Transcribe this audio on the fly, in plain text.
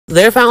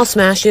Their Final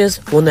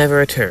Smashes will never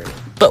return.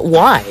 But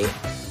why?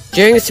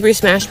 During the Super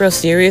Smash Bros.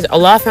 Series, a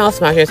lot of Final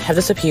Smashes have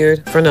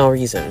disappeared for no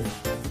reason.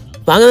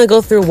 But I'm gonna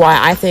go through why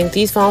I think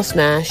these Final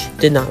Smash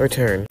did not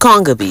return.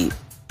 Conga Beat.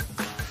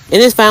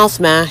 In this Final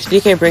Smash,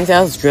 DK brings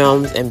out his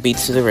drums and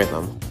beats to the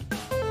rhythm.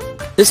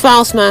 This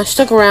Final Smash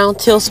stuck around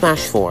till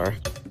Smash 4,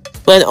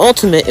 but in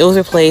Ultimate it was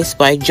replaced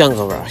by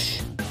Jungle Rush.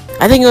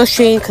 I think it was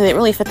changed because it didn't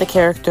really fit the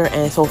character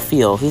and his whole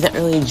feel. He's not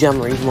really a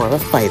jumper, he's more of a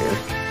fighter.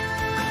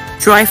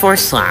 Triforce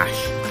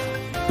Slash.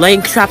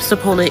 Lightning traps the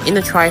opponent in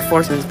the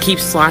Triforce and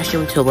keeps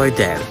slashing until they're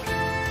dead.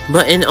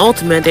 But in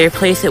Ultimate, they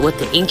replace it with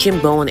the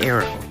Ancient Bow and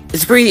Arrow.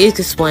 It's pretty easy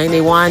to explain.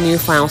 They want a new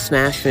Final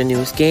Smash for the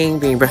newest game,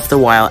 being Breath of the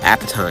Wild at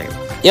the time.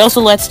 It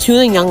also lets 2 of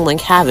the young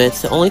Link have it,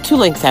 so only 2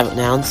 Links have it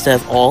now instead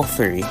of all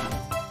 3.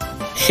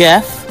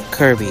 Chef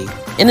Kirby.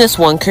 In this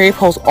one, Kirby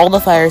pulls all the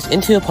fighters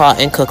into a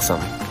pot and cooks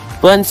them.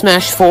 But in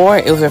Smash 4,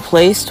 it was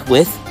replaced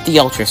with the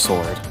Ultra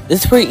Sword.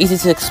 This is pretty easy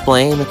to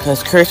explain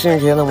because Cursor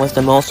and Adrenaline was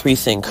the most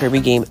recent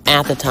Kirby game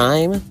at the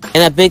time,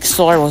 and a big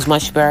sword was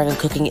much better than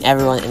cooking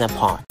everyone in a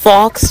pot.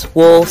 Fox,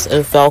 Wolves,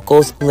 and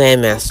Falco's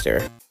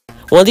Landmaster.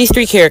 One of these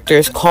 3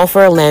 characters call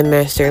for a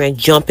Landmaster and I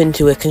jump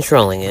into it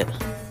controlling it.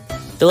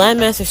 The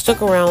Landmaster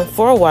stuck around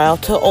for a while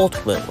till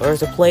Ultimate, where it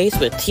was replaced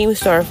with Team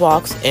Star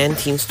Fox and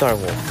Team Star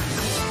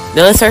Wolf.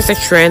 Now this starts a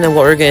trend, and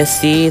what we're going to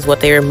see is what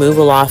they remove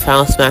a lot of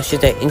Final Smashes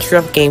that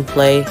interrupt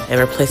gameplay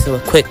and replace them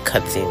with quick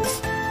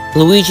cutscenes.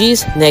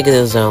 Luigi's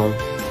Negative Zone.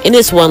 In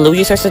this one,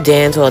 Luigi starts to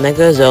dance while a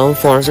negative zone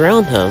forms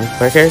around him,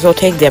 where characters will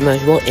take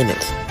damage while in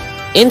it.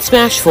 In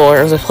Smash 4,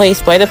 it was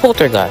replaced by the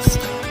Poltergust.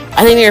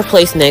 I think they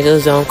replaced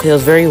Negative Zone because it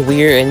was very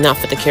weird and not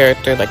fit the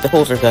character like the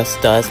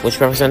Poltergust does, which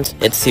represents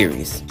its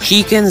series.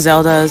 Sheik and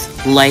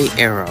Zelda's Light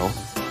Arrow.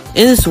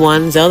 In this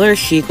one, Zelda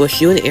Sheik will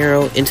shoot an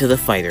arrow into the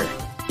fighter.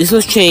 This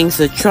was changed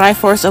to the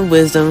Triforce of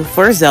Wisdom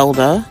for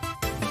Zelda,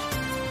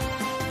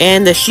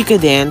 and the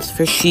Sheikah Dance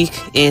for Sheik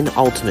in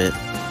Ultimate.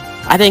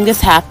 I think this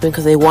happened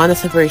because they wanted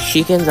to separate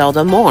Sheik and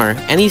Zelda more,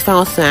 and these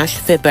Final Smash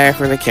fit better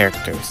for the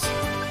characters.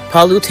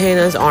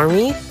 Palutena's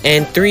Army,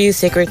 and 3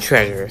 Sacred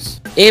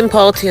Treasures. In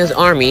Palutena's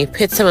Army,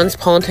 Pit summons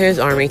Palutena's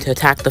army to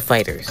attack the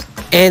fighters.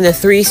 And the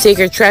 3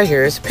 Sacred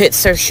Treasures, Pit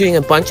starts shooting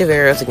a bunch of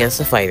arrows against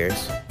the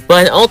fighters.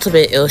 But in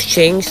Ultimate, it was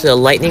changed to the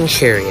Lightning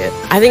Chariot.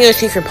 I think it was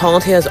changed for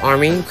Palutena's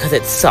Army because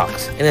it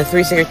sucked, and the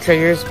 3 Sacred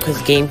Treasures because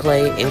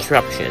gameplay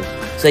interruption.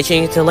 So they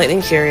changed it to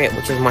Lightning Chariot,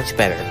 which is much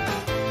better.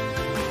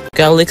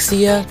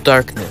 Galaxia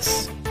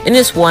Darkness. In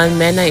this one,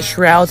 Meta Knight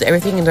shrouds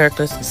everything in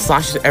darkness and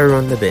slashes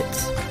everyone to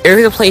bits. It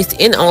was replaced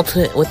in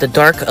Ultimate with the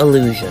Dark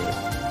Illusion.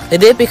 They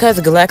did it because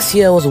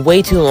Galaxia was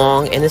way too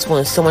long, and this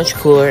one is so much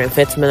cooler and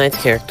fits Meta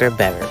Knight's character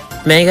better.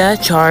 Mega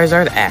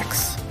Charizard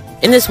X.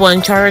 In this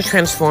one, Charizard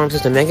transforms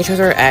into Mega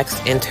Charizard X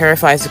and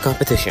terrifies the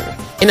competition.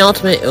 In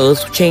Ultimate, it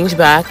was changed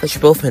back to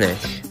triple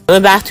finish. It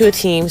went back to a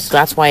team, so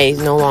that's why it's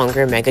no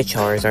longer Mega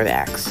Charizard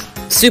X.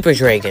 Super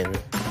Dragon.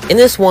 In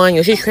this one,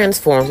 Yoshi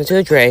transforms into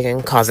a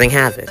dragon, causing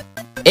havoc.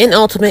 In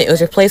Ultimate, it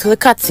was replaced with a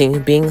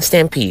cutscene, being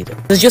Stampede.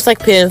 It was just like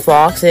Pit and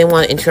Fox, they didn't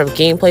want to interrupt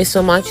gameplay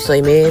so much, so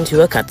they made it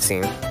into a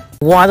cutscene.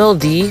 Waddle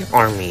Dee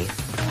Army.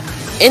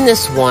 In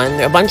this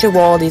one, a bunch of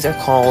Waddle Dees are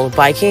called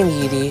by King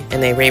Dedede,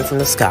 and they rain from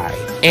the sky.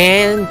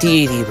 And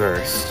Dedede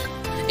Burst.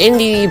 In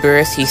Dedede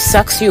Burst, he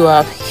sucks you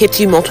up, hits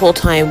you multiple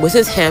times with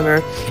his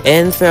hammer,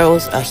 and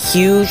throws a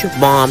huge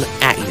bomb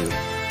at you.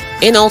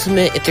 In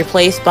Ultimate, it's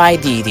replaced by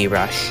Dedede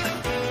Rush.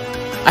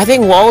 I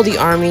think Waddle Dee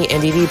Army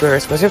and Dedede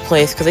Burst was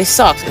replaced because they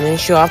sucked and didn't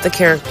show off the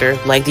character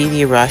like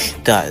Dedede Rush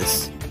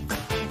does.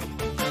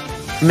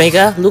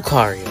 Mega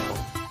Lucario.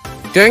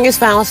 During his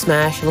Final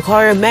Smash,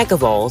 Lucario Mega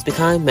Evolves,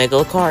 becoming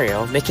Mega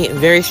Lucario, making it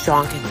very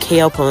strong and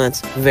KO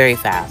opponents very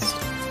fast.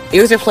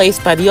 It was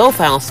replaced by the old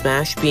Final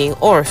Smash being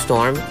Aura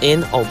Storm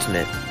in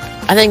Ultimate.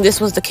 I think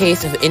this was the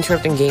case of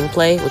interrupting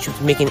gameplay, which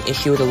was making an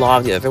issue with a lot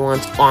of the other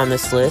ones on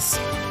this list,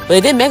 but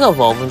they did Mega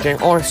Evolve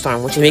during Aura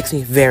Storm, which makes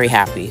me very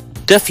happy.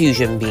 The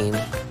Fusion Beam.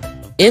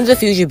 In the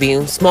Fusion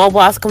Beam, Small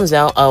Blast comes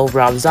out of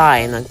Rob's eye,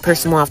 and the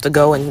person will have to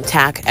go and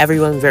attack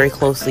everyone very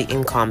closely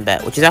in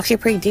combat, which is actually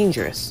pretty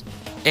dangerous.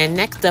 And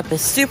next up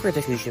is Super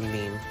Diffusion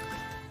Beam.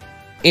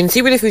 In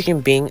Super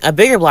Diffusion Beam, a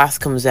bigger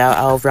blast comes out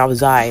of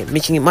Rob's eye,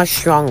 making it much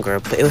stronger,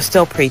 but it was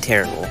still pretty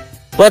terrible.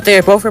 But they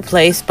are both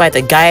replaced by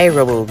the Gaia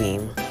Robo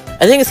Beam.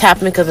 I think it's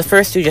happened because the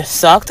first 2 just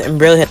sucked and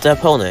barely hit the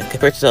opponent,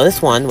 compared to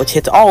this one, which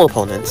hits all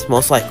opponents,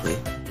 most likely.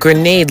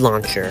 Grenade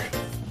Launcher.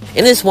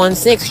 In this one,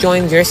 Snakes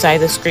joins your side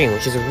of the screen,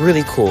 which is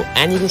really cool,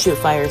 and you can shoot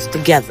fires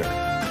together.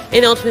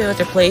 In Ultimate, it was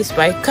replaced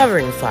by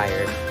Covering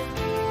Fire.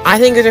 I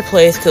think it was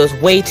replaced because it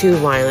was way too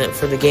violent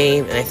for the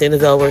game, and I think the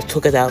developers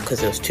took it out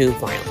because it was too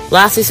violent.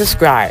 Lastly,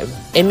 subscribe.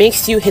 It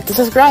makes you hit the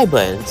subscribe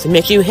button, so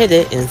make you hit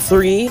it in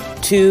 3,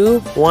 2,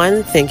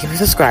 1, thank you for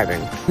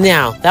subscribing.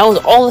 Now, that was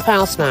all the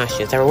Final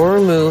Smashes that were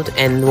removed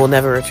and will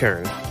never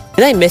return.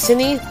 Did I miss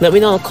any? Let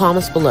me know in the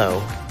comments below.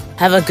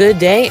 Have a good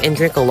day and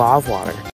drink a lot of water.